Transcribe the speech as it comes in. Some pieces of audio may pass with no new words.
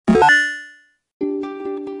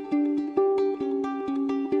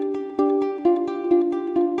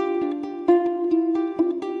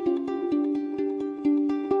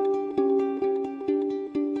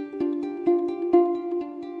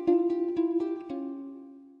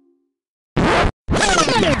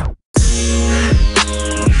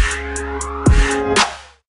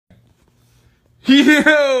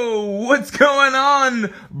What's going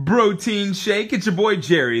on, Protein Shake? It's your boy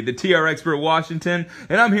Jerry, the TR Expert Washington,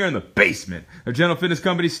 and I'm here in the basement of Gentle Fitness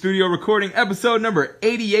Company studio recording episode number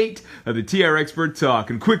 88 of the TR Expert Talk.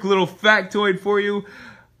 And quick little factoid for you,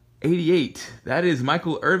 88, that is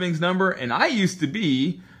Michael Irving's number, and I used to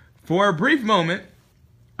be, for a brief moment,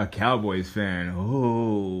 a Cowboys fan.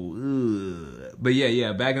 But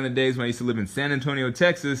yeah, back in the days when I used to live in San Antonio,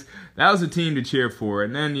 Texas, that was a team to cheer for.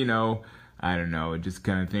 And then, I don't know, it just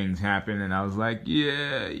kind of things happened, and I was like,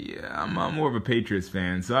 I'm more of a Patriots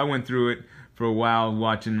fan. So I went through it for a while,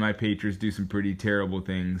 watching my Patriots do some pretty terrible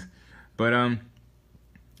things. But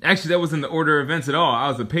actually, that wasn't the order of events at all. I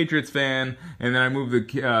was a Patriots fan, and then I moved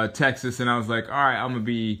to Texas, and I was like, all right, I'm gonna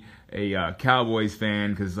be a Cowboys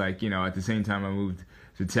fan, because at the same time I moved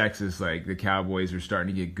to Texas, the Cowboys were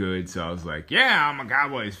starting to get good. So I was like, yeah, I'm a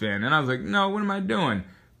Cowboys fan. And I was like, no, what am I doing?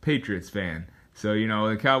 Patriots fan. So,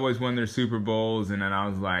 the Cowboys won their Super Bowls, and then I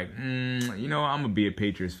was like, I'm going to be a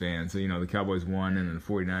Patriots fan. So, the Cowboys won, and then the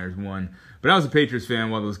 49ers won. But I was a Patriots fan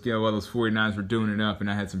while those 49ers were doing it up, and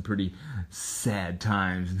I had some pretty sad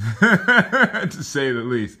times, to say the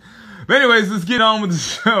least. But anyways, let's get on with the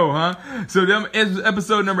show, huh? So,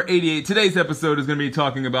 episode number 88. Today's episode is going to be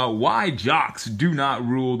talking about why jocks do not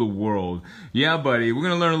rule the world. Yeah, buddy, we're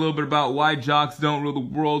going to learn a little bit about why jocks don't rule the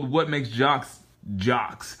world, what makes jocks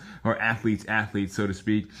jocks, or athletes, so to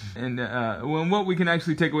speak, and what we can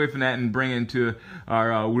actually take away from that and bring into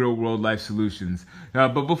our real world life solutions.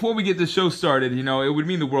 But before we get the show started, it would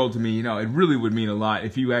mean the world to me. It really would mean a lot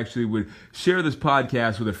if you actually would share this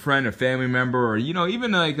podcast with a friend, a family member, or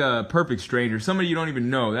even like a perfect stranger, somebody you don't even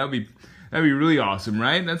know. That'd be really awesome,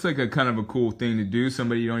 right? That's like a kind of a cool thing to do.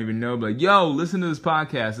 Somebody you don't even know, but yo, listen to this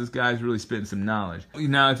podcast. This guy's really spitting some knowledge.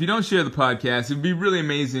 Now, if you don't share the podcast, it'd be really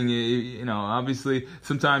amazing. Obviously,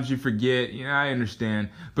 sometimes you forget. I understand.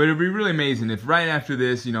 But it'd be really amazing if right after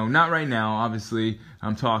this, not right now, obviously,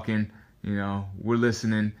 I'm talking, we're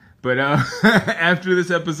listening. But after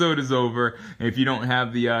this episode is over, if you don't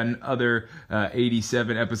have the other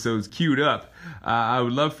 87 episodes queued up, I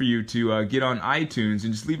would love for you to get on iTunes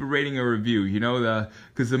and just leave a rating or review.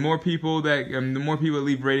 Because the more people that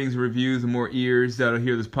leave ratings and reviews, the more ears that'll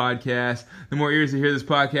hear this podcast. The more ears that hear this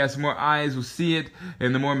podcast, the more eyes will see it,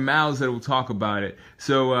 and the more mouths that will talk about it.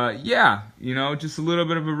 So just a little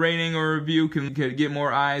bit of a rating or a review can get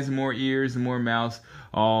more eyes and more ears and more mouths,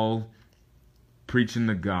 all preaching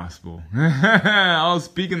the gospel. I was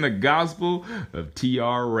speaking the gospel of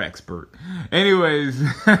TR Expert. Anyways,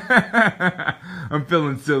 I'm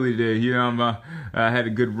feeling silly today. I had a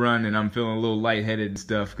good run, and I'm feeling a little lightheaded and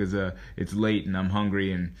stuff because it's late and I'm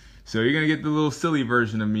hungry, and so you're gonna get the little silly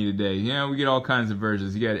version of me today. We get all kinds of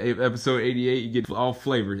versions. You got episode 88. You get all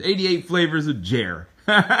flavors. 88 flavors of Jer.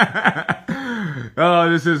 Oh,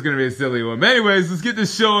 this is gonna be a silly one. But anyways, let's get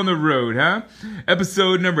this show on the road, huh?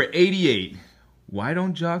 Episode number 88. Why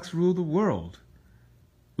don't jocks rule the world?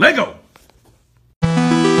 Lego!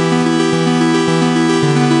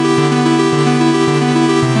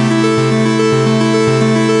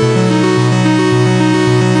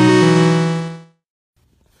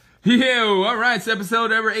 Yo, alright, so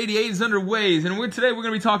episode number 88 is underway, and today we're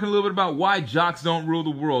going to be talking a little bit about why jocks don't rule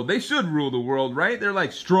the world. They should rule the world, right?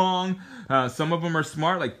 They're strong. Some of them are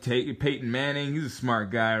smart, like Peyton Manning. He's a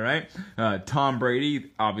smart guy, right? Tom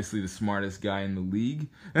Brady, obviously the smartest guy in the league.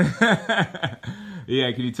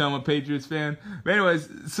 Yeah, can you tell I'm a Patriots fan? But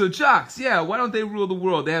anyways, so jocks, why don't they rule the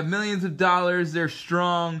world? They have millions of dollars, they're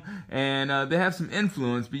strong, and they have some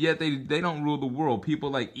influence, but yet they don't rule the world.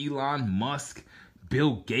 People like Elon Musk,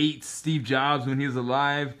 Bill Gates, Steve Jobs when he was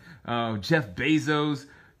alive, Jeff Bezos,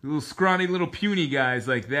 little scrawny, little puny guys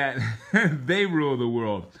like that, they rule the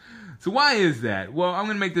world. So why is that? Well, I'm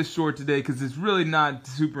going to make this short today because it's really not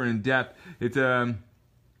super in-depth. It's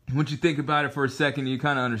once you think about it for a second, you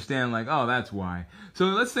kind of understand, oh, that's why. So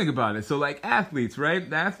let's think about it. So, athletes, right?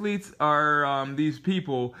 The athletes are these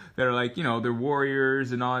people that are they're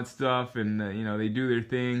warriors and all that stuff, and, they do their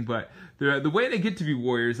thing. But the way they get to be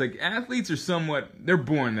warriors, athletes are they're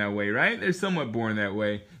born that way, right? They're somewhat born that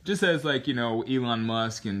way. Just as, Elon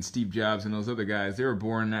Musk and Steve Jobs and those other guys, they were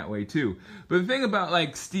born that way, too. But the thing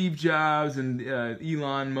about, Steve Jobs and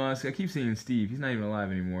Elon Musk, I keep saying Steve, he's not even alive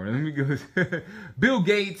anymore. Let me go. Bill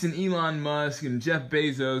Gates and Elon Musk and Jeff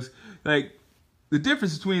Bezos, the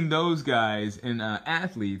difference between those guys and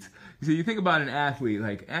athletes, you think about an athlete,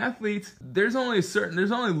 athletes, there's only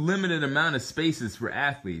limited amount of spaces for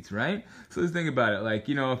athletes, right? So let's think about it,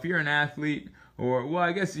 if you're an athlete,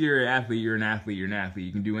 I guess you're an athlete, you're an athlete,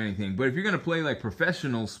 you can do anything. But if you're going to play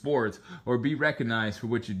professional sports or be recognized for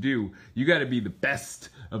what you do, you got to be the best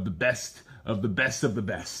of the best of the best of the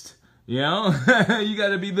best. You know, you got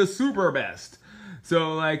to be the super best.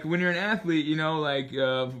 So, like, when you're an athlete, you know, like,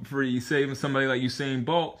 for you say somebody like Usain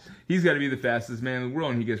Bolt, he's got to be the fastest man in the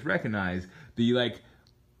world, and he gets recognized. The, like,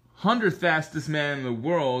 100th fastest man in the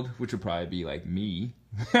world, which would probably be, like, me,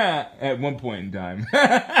 at one point in time.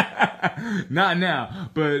 Not now,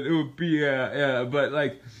 but it would be, but,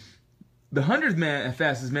 like, the 100th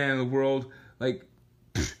fastest man in the world, like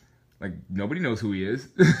nobody knows who he is.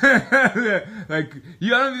 I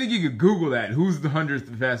don't think you could Google that. Who's the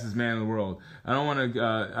 100th fastest man in the world? I don't want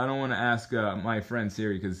to ask my friend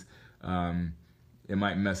Siri because it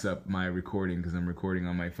might mess up my recording because I'm recording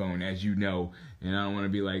on my phone, as you know, and I don't want to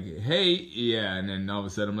be like, hey, yeah, and then all of a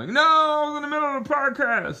sudden I'm like, no, I was in the middle of a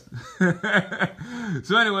podcast.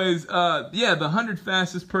 So, anyways, yeah, the 100th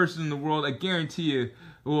fastest person in the world, I guarantee you.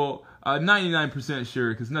 Well, 99%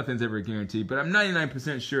 sure, because nothing's ever guaranteed, but I'm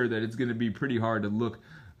 99% sure that it's going to be pretty hard to look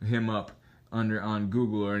him up on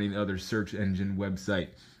Google or any other search engine website.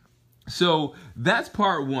 So that's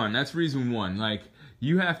part one. That's reason one. Like,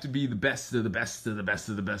 you have to be the best of the best of the best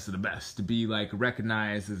of the best of the best to be, like,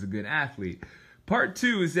 recognized as a good athlete. Part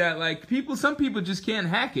two is that, like, some people just can't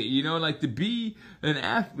hack it, you know, like, to be an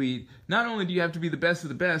athlete, not only do you have to be the best of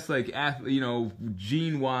the best, like, athlete, you know,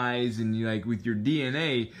 gene-wise and, like, with your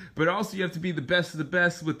DNA, but also you have to be the best of the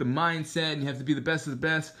best with the mindset, and you have to be the best of the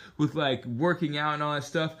best with, like, working out and all that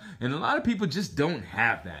stuff, and a lot of people just don't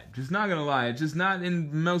have that. Just not gonna lie, it's just not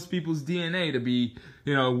in most people's DNA to be,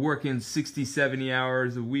 you know, working 60, 70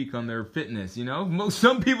 hours a week on their fitness, you know?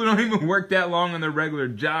 Some people don't even work that long on their regular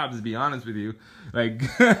jobs, to be honest with you. Like,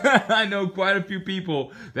 I know quite a few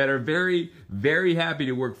people that are very, very happy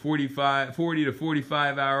to work 40 to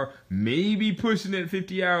 45 hour, maybe pushing it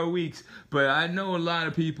 50-hour weeks, but I know a lot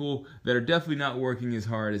of people that are definitely not working as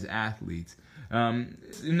hard as athletes. Now,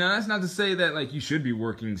 that's not to say that, like, you should be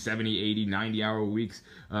working 70, 80, 90-hour weeks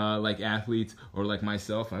like athletes or like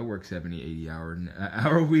myself. I work 70,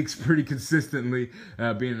 80-hour weeks pretty consistently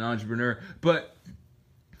being an entrepreneur. But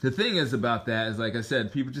the thing is about that is, like I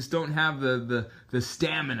said, people just don't have the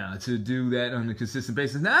stamina to do that on a consistent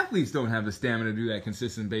basis. And athletes don't have the stamina to do that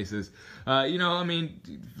consistent basis. You know, I mean,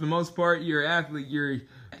 for the most part, your average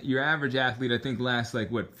athlete, I think, lasts like,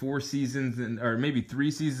 what, 4 seasons, or maybe 3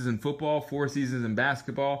 seasons in football, 4 seasons in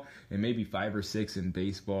basketball, and maybe 5 or 6 in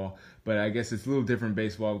baseball. But I guess it's a little different in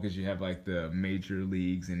baseball because you have, like, the major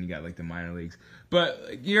leagues and you got, like, the minor leagues. But,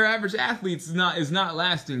 like, your average athlete is not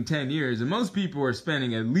lasting 10 years, and most people are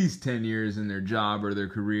spending at least 10 years in their job or their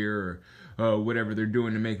career or whatever they're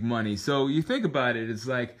doing to make money. So you think about it, it's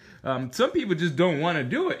like, some people just don't want to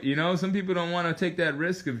do it, you know? Some people don't want to take that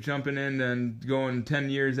risk of jumping in and going 10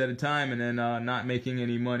 years at a time and then not making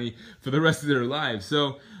any money for the rest of their lives.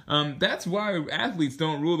 So that's why athletes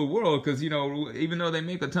don't rule the world, because, you know, even though they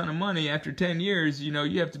make a ton of money, after 10 years, you know,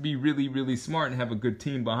 you have to be really, really smart and have a good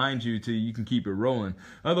team behind you till you can keep it rolling.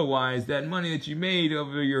 Otherwise, that money that you made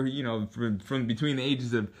over your, you know, from between the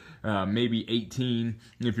ages of maybe 18,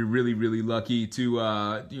 if you're really, really lucky, to,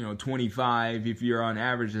 you know, 25, if you're on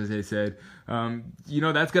average, as I said, you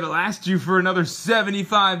know, that's going to last you for another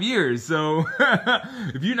 75 years. So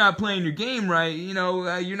if you're not playing your game right, you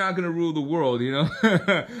know, you're not going to rule the world, you know.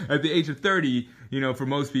 At the age of 30, you know, for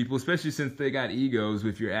most people, especially since they got egos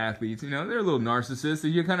with your athletes, you know, they're a little narcissists, so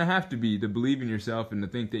you kind of have to be to believe in yourself and to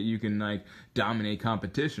think that you can, like, dominate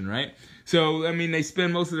competition, right? So, I mean, they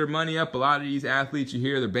spend most of their money up. A lot of these athletes, you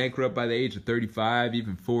hear, they're bankrupt by the age of 35,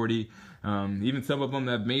 even 40. Even some of them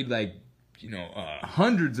have made, like, you know,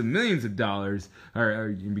 hundreds of millions of dollars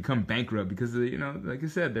or become bankrupt because of, you know, like I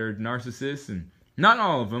said, they're narcissists. And not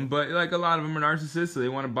all of them, but, like, a lot of them are narcissists, so they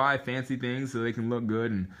want to buy fancy things so they can look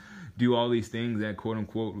good and do all these things that, quote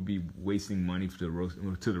unquote, would be wasting money to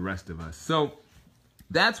the rest of us. So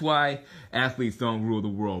that's why athletes don't rule the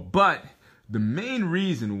world. But the main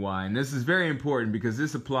reason why, and this is very important because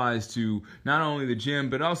this applies to not only the gym,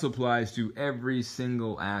 but also applies to every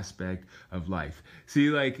single aspect of life. See,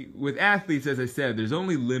 like, with athletes, as I said, there's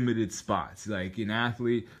only limited spots. Like, an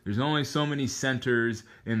athlete, there's only so many centers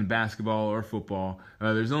in basketball or football.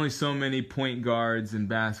 There's only so many point guards in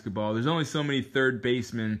basketball. There's only so many third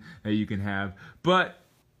basemen that you can have. But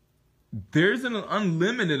there's an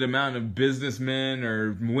unlimited amount of businessmen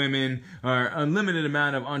or women, or unlimited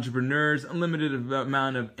amount of entrepreneurs, unlimited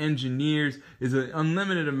amount of engineers, is an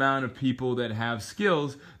unlimited amount of people that have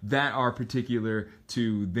skills that are particular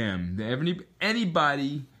to them.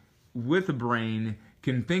 Anybody with a brain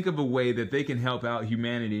can think of a way that they can help out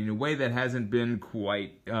humanity in a way that hasn't been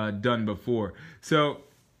quite done before. So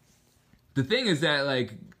the thing is that,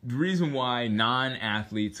 like, the reason why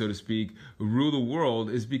non-athletes, so to speak, rule the world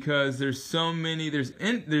is because there's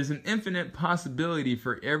an infinite possibility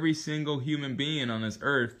for every single human being on this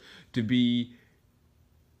earth to be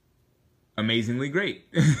amazingly great.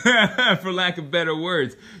 For lack of better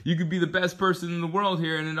words, you could be the best person in the world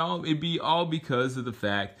here, and it'd be all because of the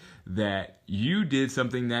fact that you did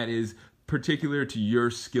something that is particular to your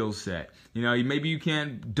skill set. You know, maybe you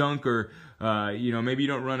can't dunk, or maybe you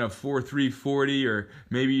don't run a 4.3 40, or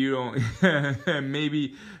maybe you don't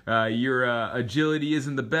maybe your agility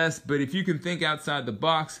isn't the best, but if you can think outside the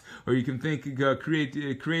box, or you can think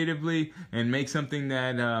creatively and make something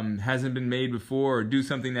that hasn't been made before, or do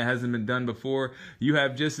something that hasn't been done before, you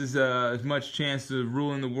have just as much chance of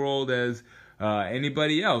ruling the world as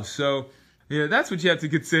anybody else. So yeah, that's what you have to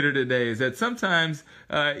consider today, is that sometimes,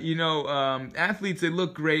 athletes, they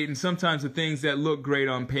look great, and sometimes the things that look great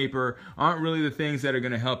on paper aren't really the things that are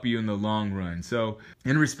going to help you in the long run. So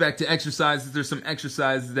in respect to exercises, there's some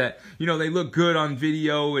exercises that, they look good on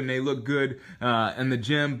video and they look good in the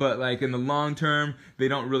gym, but like in the long term, they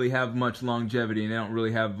don't really have much longevity, and they don't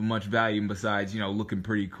really have much value besides, looking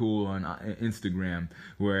pretty cool on Instagram.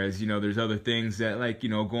 Whereas, there's other things that, like,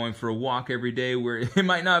 going for a walk every day, where it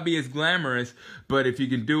might not be as glamorous, but if you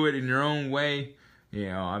can do it in your own way,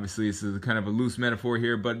 obviously this is kind of a loose metaphor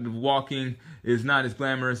here, but walking is not as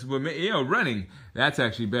glamorous. But, running, that's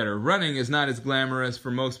actually better. Running is not as glamorous for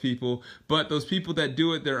most people, but those people that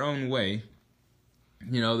do it their own way,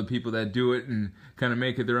 the people that do it and kind of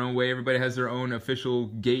make it their own way, everybody has their own official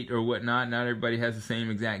gait or whatnot. Not everybody has the same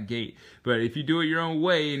exact gait. But if you do it your own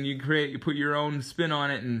way and you put your own spin on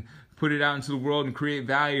it and put it out into the world and create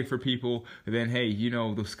value for people, then hey,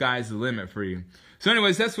 the sky's the limit for you. So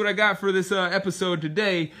anyways, that's what I got for this episode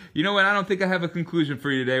today. You know what? I don't think I have a conclusion for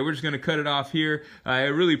you today. We're just going to cut it off here. I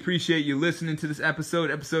really appreciate you listening to this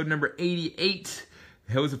episode number 88.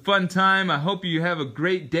 It was a fun time. I hope you have a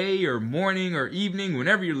great day or morning or evening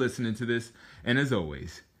whenever you're listening to this. And as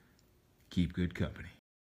always, keep good company.